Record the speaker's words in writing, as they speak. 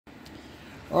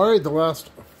All right, the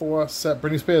last four set.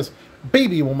 Britney Spears,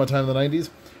 Baby, one more time in the 90s.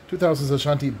 2000s,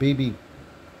 Ashanti, Baby.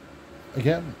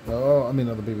 Again? Oh, I mean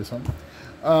another Baby song.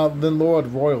 Then Lord,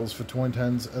 Royals for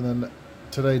 2010s. And then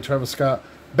today, Travis Scott,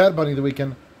 Bad Bunny, The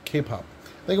Weeknd, K-pop.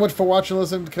 Thank you much for watching and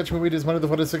listening. Catch me weekdays Monday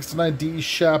the 6 to 9, D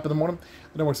sharp in the morning.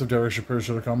 The networks of Derek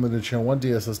Shapiro.com, the channel 1,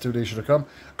 DSS2Day.com,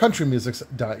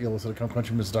 countrymusics.yolista.com,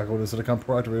 countrymusic.yolista.com,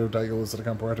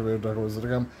 ProActiveRadio.yolista.com,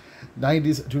 ProActiveRadio.yolista.com,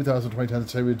 90s, 2000s,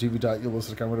 2010s,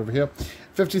 TV.yolista.com, right over here.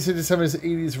 50s, 60s, 70s,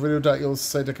 80s,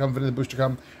 radio.yolista.com,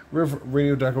 VinnyTheBush.com,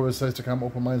 RivRadio.yolista.com,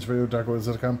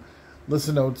 OpenMindsRadio.yolista.com,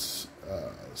 Listen Notes,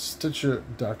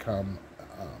 Stitcher.com,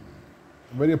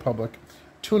 Radio Public,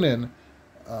 TuneIn,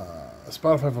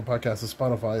 Spotify for podcasts,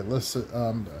 Spotify, listen,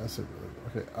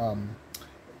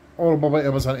 Audible by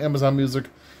Amazon, Amazon Music,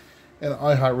 and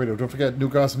iHeartRadio. Don't forget, new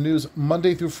gossip news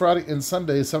Monday through Friday and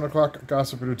Sunday, 7 o'clock,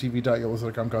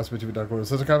 GossipRadioTV.yolista.com,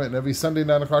 GossipTV.yolista.com, and every Sunday,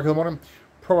 9 o'clock in the morning,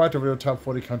 Proactive Radio Top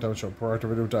 40 Countdown Show,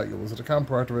 ProActiveRadio.yolista.com,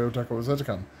 ProActiveRadio.yolista.com.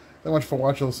 Thank you much for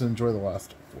watching, listen, enjoy the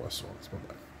last four songs.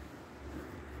 Bye-bye.